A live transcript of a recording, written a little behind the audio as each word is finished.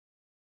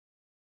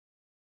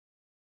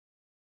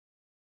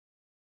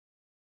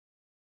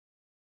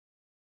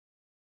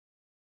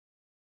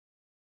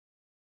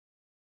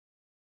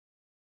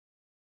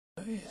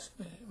Yes,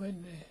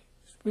 when the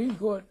Supreme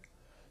Court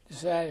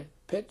decided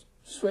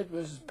Sweat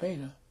versus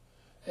Painter,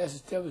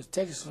 that was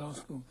Texas law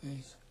school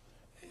case.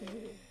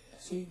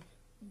 See,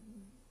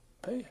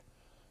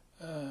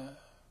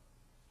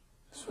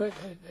 Sweat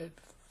had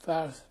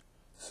filed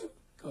suit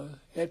because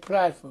he had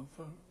applied for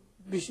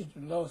admission to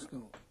law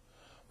school.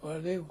 Well,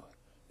 they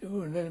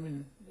wouldn't let him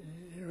in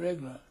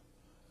regular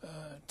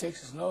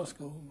Texas law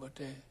school, but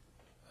they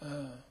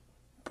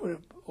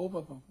opened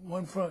up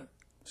one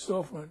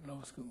storefront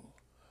law school.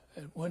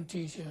 Had one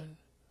teacher and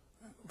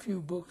a few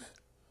books,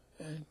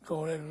 and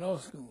called it a law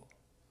school.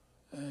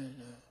 And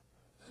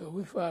so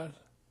we filed.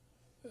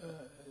 The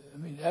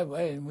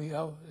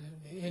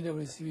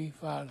NAACP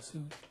filed a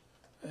suit,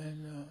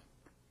 and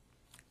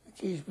the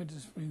case went to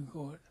the Supreme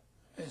Court.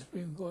 And the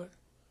Supreme Court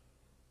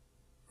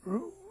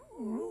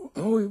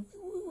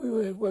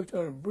we had worked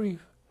on a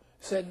brief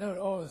setting out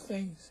all the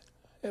things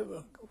that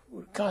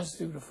would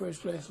constitute a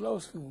first-class law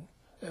school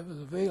that was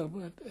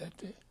available at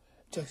the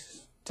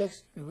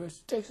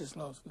University of Texas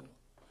Law School.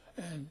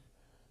 And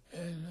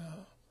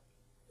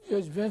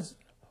Judge Vincent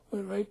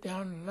went right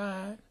down the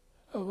line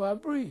of our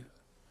brief.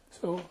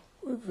 So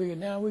we figured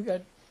now we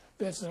got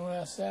Vincent on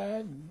our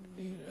side and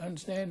he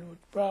understands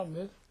what the problem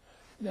is.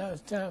 Now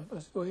it's time for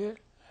us to go ahead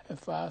and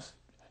file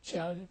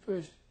challenge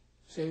first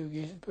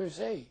segregation per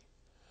se.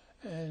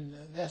 And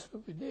that's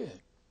what we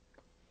did.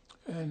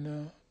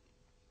 And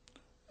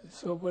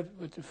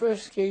but the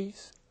first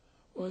case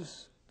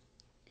was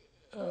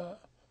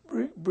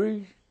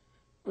Bree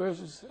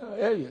versus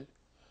Elliott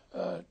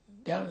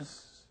down in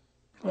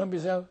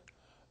Columbia,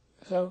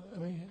 not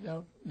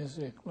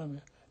necessarily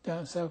Columbia, down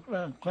in South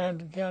Carolina,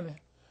 Clarendon County,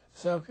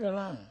 South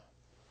Carolina.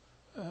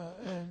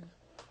 And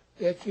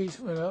that case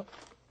went up.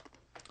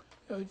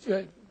 The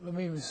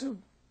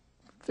suit,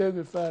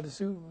 Thurgood filed the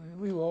suit, and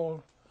we were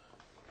all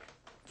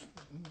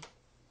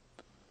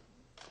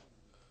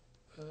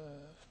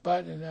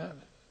spotting out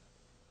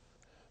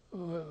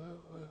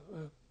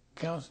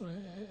counsel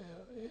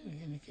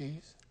in the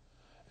case,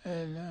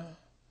 and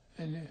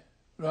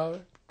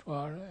Robert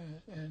Twater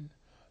and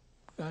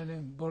a guy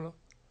named Bullock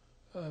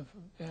from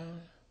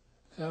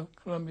down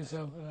Columbia,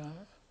 South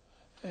Carolina,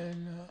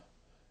 and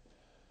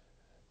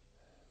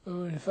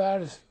when they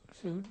filed the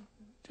suit,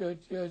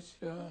 Judge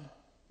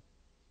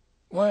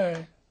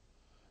Warren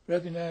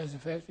recognized the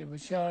fact that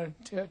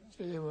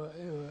they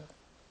were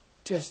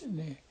testing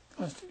the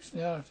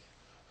constitutionality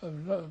of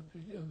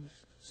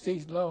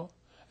state law,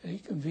 and he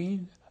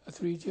convened a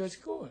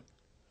 3-judge court.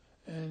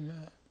 And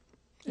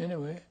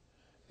anyway,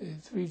 the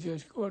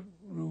 3-judge court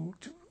ruled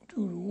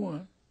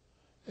 2-1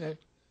 that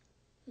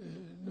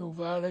no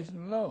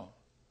violation of law.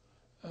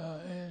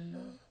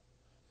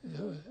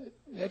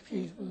 That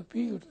case was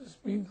appealed to the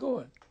Supreme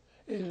Court.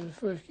 It was the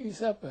first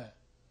case up there.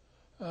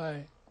 All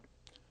right.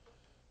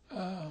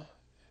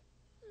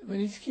 When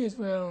these kids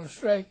went out on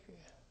strike,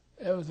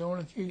 that was the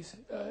only case,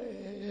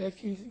 that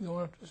case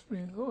going up to the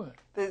Supreme Court.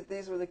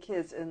 These were the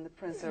kids in the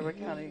Prince Edward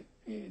County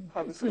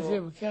Public School? Prince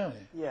Edward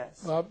County.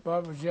 Yes.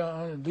 Barbara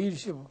Johns, the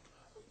leadership of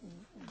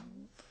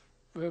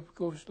a very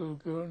precocious little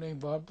girl named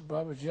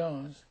Barbara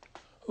Johns,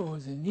 who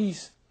was the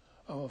niece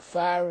of a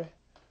fiery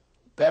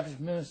Baptist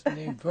minister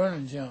named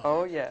Vernon Johns.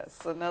 Oh, yes,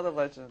 another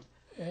legend.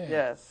 Yeah.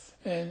 Yes.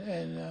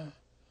 And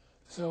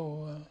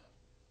so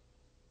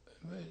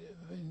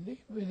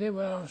when they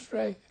went on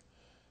strike,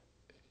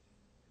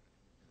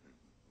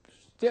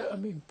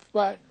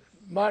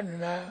 Martin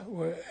and I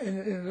were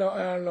in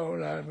our law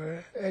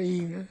library that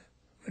evening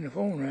when the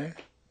phone rang,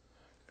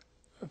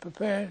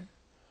 preparing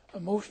a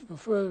motion for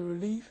further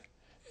relief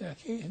in a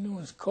case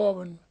known as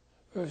Corbin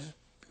versus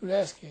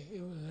Pulaski.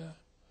 It was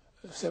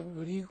a separate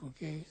but equal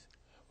case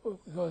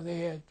because they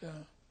had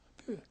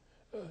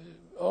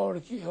all the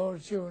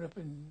children up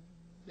in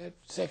that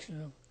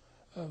section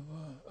of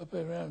up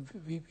around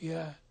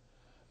VPI,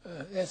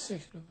 that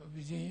section of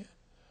Virginia,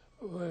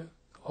 were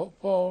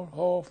Paul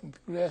Hall from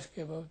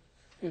Pulaski, about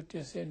 50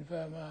 or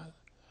 75 miles,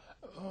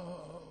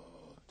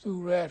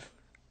 through Radford,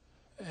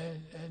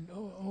 and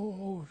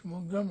over to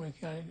Montgomery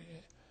County,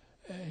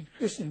 and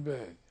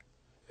Christiansburg.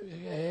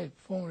 There had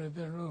formerly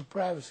been a little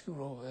private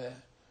school over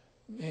there,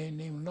 a man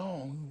named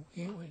Long,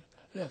 who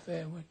left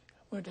there and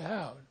went to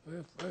Howard.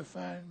 Very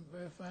fine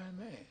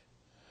man.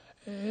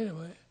 And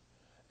anyway,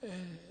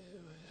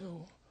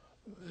 so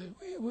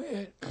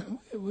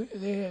we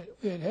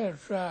had a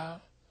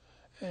trial,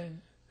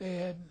 and they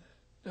had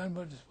done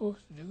what they're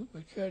supposed to do,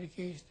 but carried the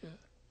case to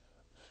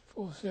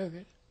Fourth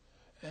Circuit,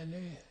 and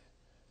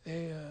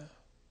they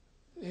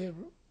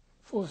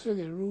Fourth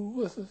Circuit ruled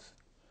with us,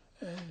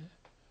 and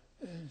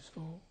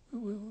so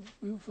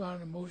we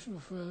found a motion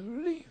for further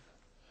relief,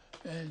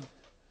 and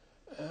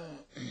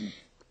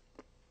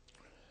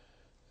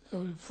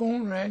so the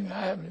phone rang. I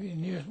happened to be the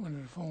nearest one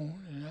to the phone,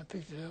 and I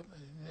picked it up,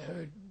 and I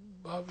heard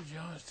Barbara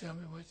Johns tell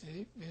me what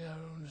they'd been out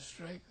on the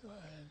strike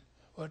and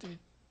what they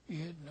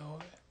did and all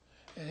that.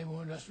 And they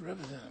wanted us to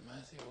represent them.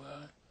 I said,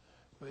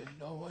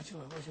 well, what you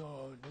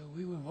all do?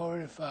 We've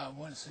already filed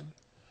one suit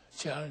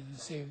challenging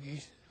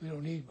segregation. We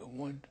don't need but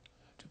one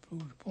to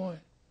prove the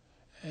point.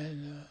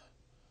 And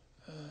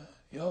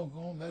y'all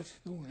going back to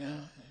school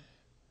now.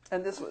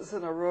 And this was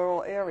in a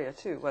rural area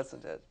too,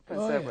 wasn't it,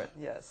 Prince Edward?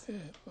 Yes. Yeah,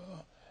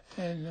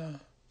 and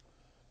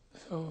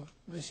so,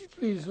 but she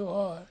pleaded so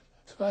hard.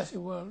 So I said,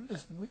 well,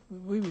 listen,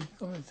 we be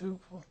coming through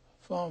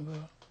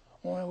Farmville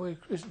on our way to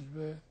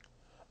Christiansburg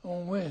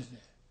on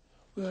Wednesday.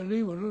 We'll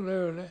leave a little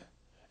early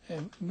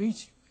and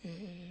meet you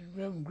in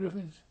Reverend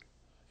Griffin's.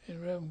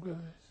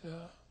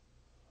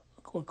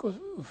 Of course,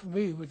 we were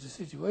familiar with the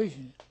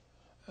situation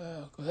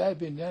because I'd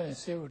been down there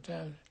several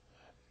times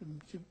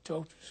to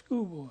talk to the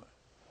school board.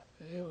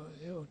 They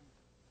were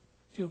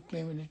still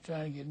claiming they're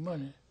trying to get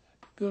money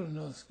to build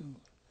another school.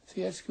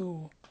 See, that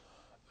school,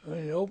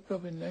 when it opened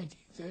up in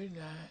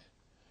 1939,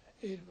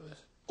 it was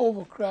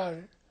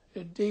overcrowded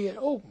the day it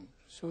opened.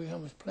 So how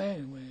much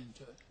planning went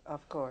into it.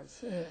 Of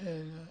course.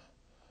 And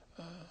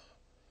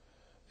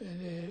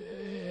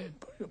they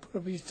put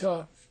up these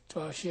tar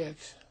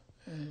shacks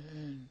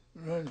and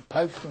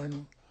pipes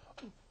running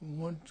from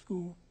one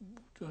school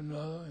to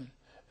another,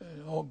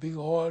 and all big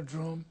oil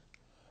drums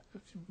to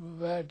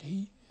provide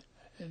heat.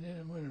 And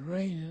then when it's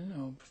raining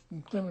or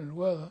inclement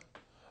weather,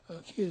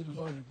 kids were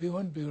going to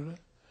one building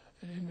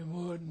and in the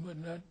mud and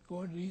whatnot,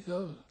 going to these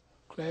other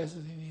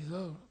classes in these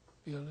other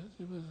buildings.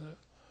 It was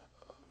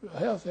a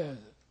health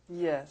hazard.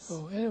 Yes.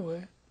 So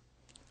anyway,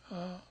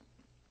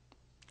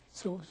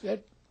 so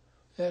that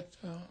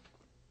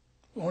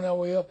on our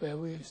way up there,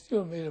 we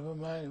still made up our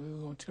mind that we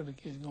were going to tell the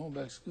kids going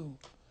back to school.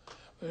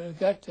 But when we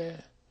got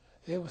there,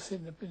 they were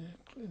sitting up in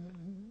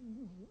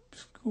the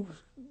school,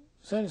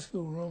 Sunday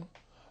school room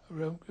of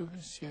Reverend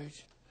Griffin's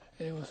church,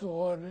 and they were so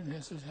orderly and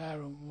had such high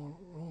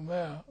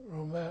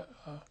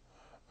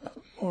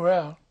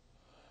morale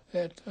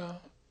that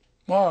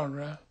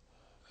moral.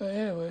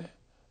 Anyway,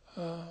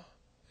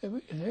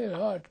 it had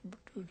hard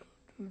to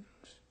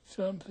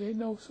some say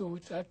no, so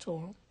which I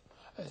told them,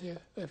 I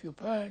said, if your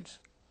parents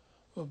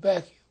will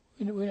back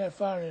you, we're not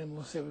filing them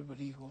more separate but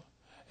equal.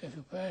 If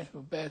your parents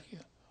will back you,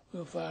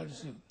 we'll file the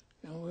suit,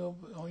 and we'll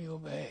on your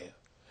behalf.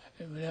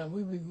 And now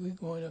we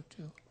going up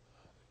to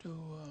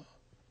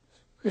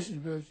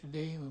Christiansburg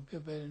today, and we'll be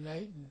up there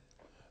tonight, and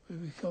we'll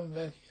be coming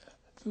back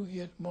through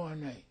here tomorrow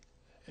night,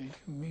 and you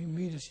can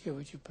meet us here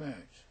with your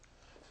parents.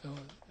 So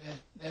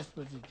that's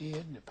what they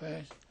did, and the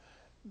parents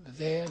were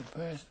there, and the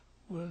parents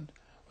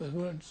was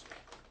willing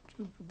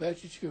to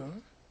back your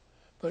children.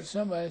 But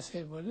somebody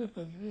said, well, look,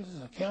 this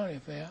is a county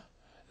affair.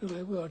 Look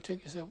like we ought to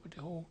take this up with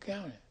the whole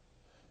county.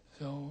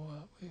 So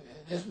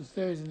this was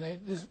Thursday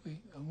night this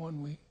week,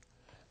 one week.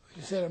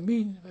 We set a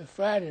meeting for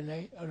Friday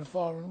night of the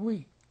following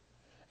week.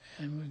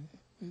 And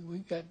we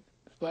got,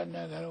 Spot and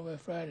I got over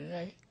Friday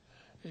night.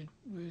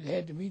 We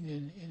had the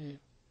meeting in the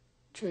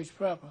church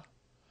proper,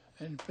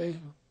 and the place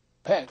was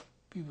packed.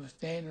 People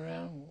standing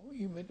around,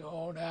 even at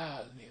all the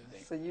aisles and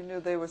everything. So you knew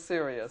they were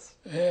serious.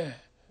 Yeah.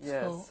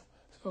 Yes.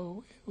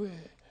 So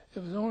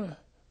there was only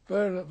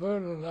very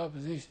little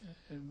opposition.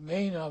 The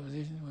main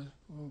opposition was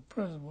from the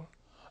principal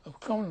of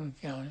Cumberland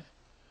County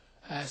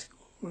High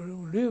School,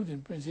 who lived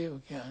in Prince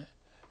Edward County,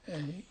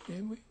 and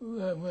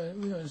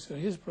we understood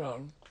his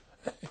problem.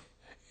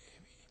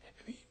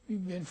 If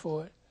he'd been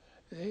for it,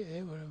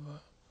 they would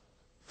have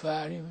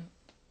fired him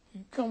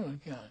in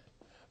Cumberland County.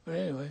 But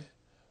anyway,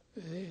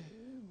 the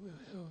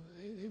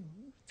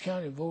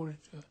county voted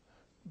to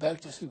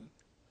back the suit,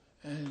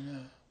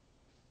 and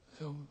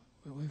so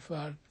we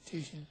filed a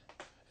petition,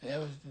 and that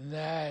was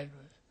denied,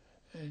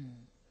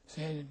 and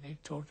saying that they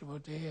talked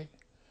about they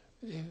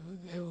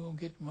were going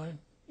to get money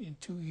in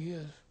 2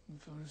 years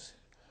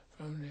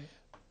from the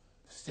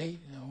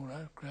state and a whole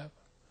lot of crap.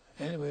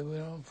 Anyway, we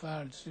went on and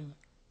filed a suit,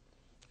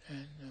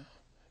 and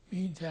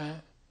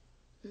meantime,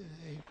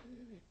 they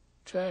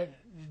tried,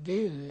 the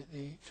day of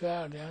the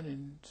trial down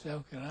in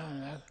South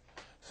Carolina,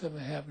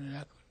 something happened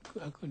and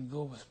I couldn't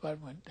go, but Spot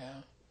went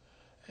down,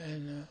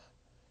 and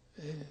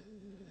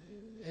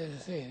as I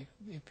say,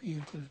 they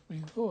appealed to the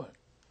Supreme Court.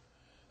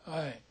 All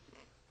right.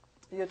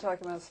 You're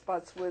talking about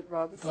Spotswood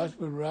Robinson?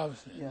 Spotswood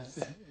Robinson. Yes.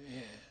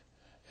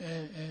 Yeah.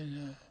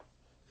 And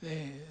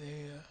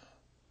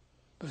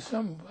but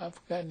some, I've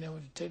forgotten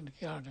what the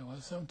technicality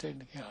was, some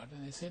technicality.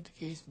 They sent the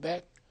case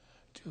back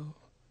to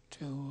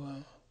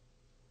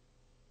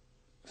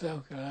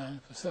South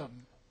Carolina for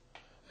something,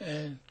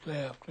 and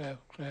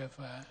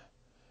clarify.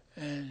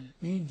 And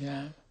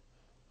meantime,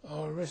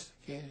 all the rest of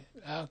the case,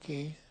 our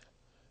case,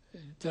 the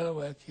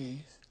Delaware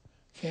case,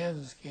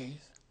 Kansas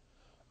case,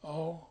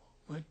 all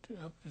went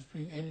up to the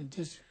Supreme, and the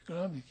District of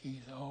Columbia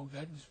case, all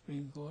got to the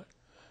Supreme Court.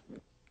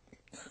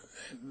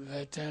 By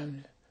the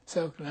time the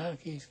South Carolina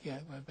case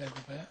got back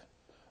up there,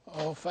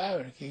 all 5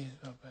 of the cases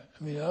were up there.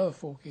 I mean, the other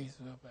 4 cases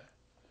were up there.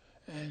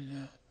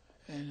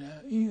 And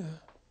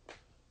either,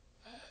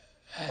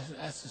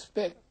 I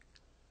suspect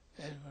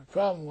that the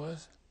problem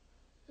was,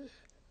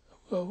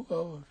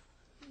 whoever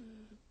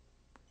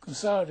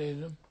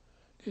consolidated them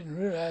didn't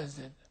realize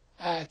that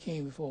I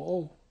came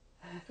before O.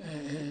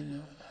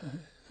 And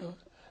so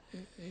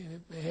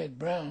they had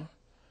Brown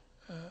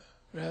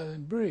rather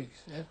than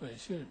Briggs. That's what it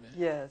should have been.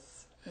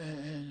 Yes.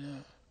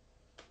 And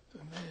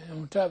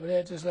on top of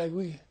that, just like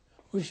we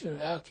we should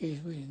have, our case,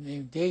 we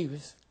named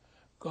Davis,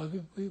 because we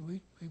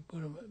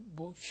put them,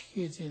 both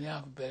kids in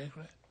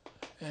alphabetically,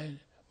 and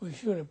we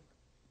should have,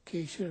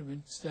 case should have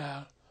been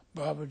styled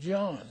Barbara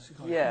Johns.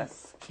 Because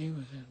Yes. She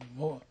was a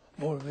more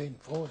motivating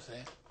force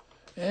there.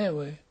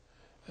 Anyway,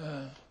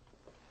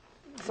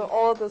 So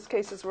all of those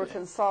cases were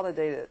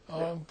consolidated.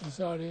 all of them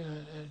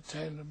consolidated at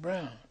Taylor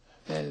Brown.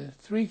 Now, there's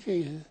 3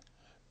 cases,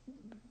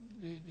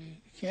 the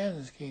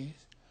Kansas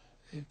case,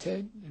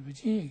 the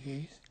Virginia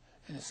case,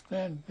 and the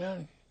Scranton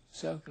County,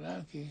 South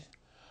Carolina case,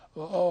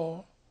 were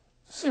all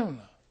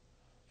similar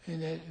in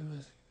that it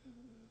was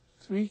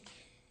 3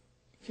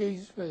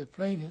 cases where the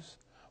plaintiffs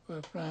were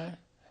applying,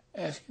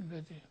 asking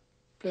that the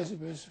Plessy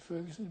versus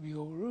Ferguson be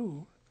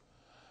overruled.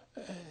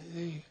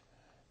 The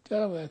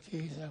Delaware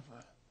case,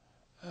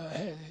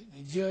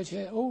 the judge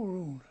had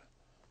overruled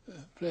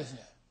Plessy,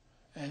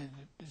 and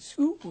the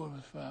school board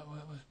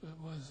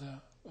was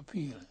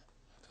appealing.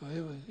 So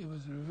it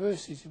was a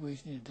reverse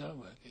situation in the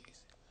Delaware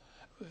case,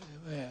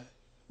 where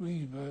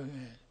Greensburg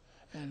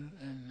and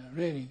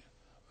Redding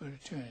were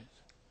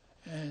attorneys,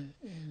 and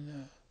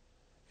in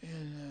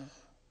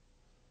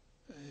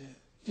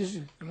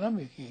District of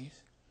Columbia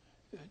case,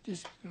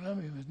 District of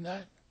Columbia was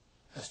not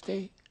a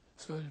state,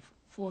 so the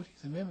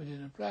 14th Amendment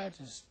didn't apply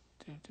to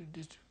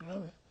District of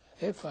Columbia.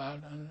 They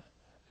filed under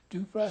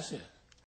due process.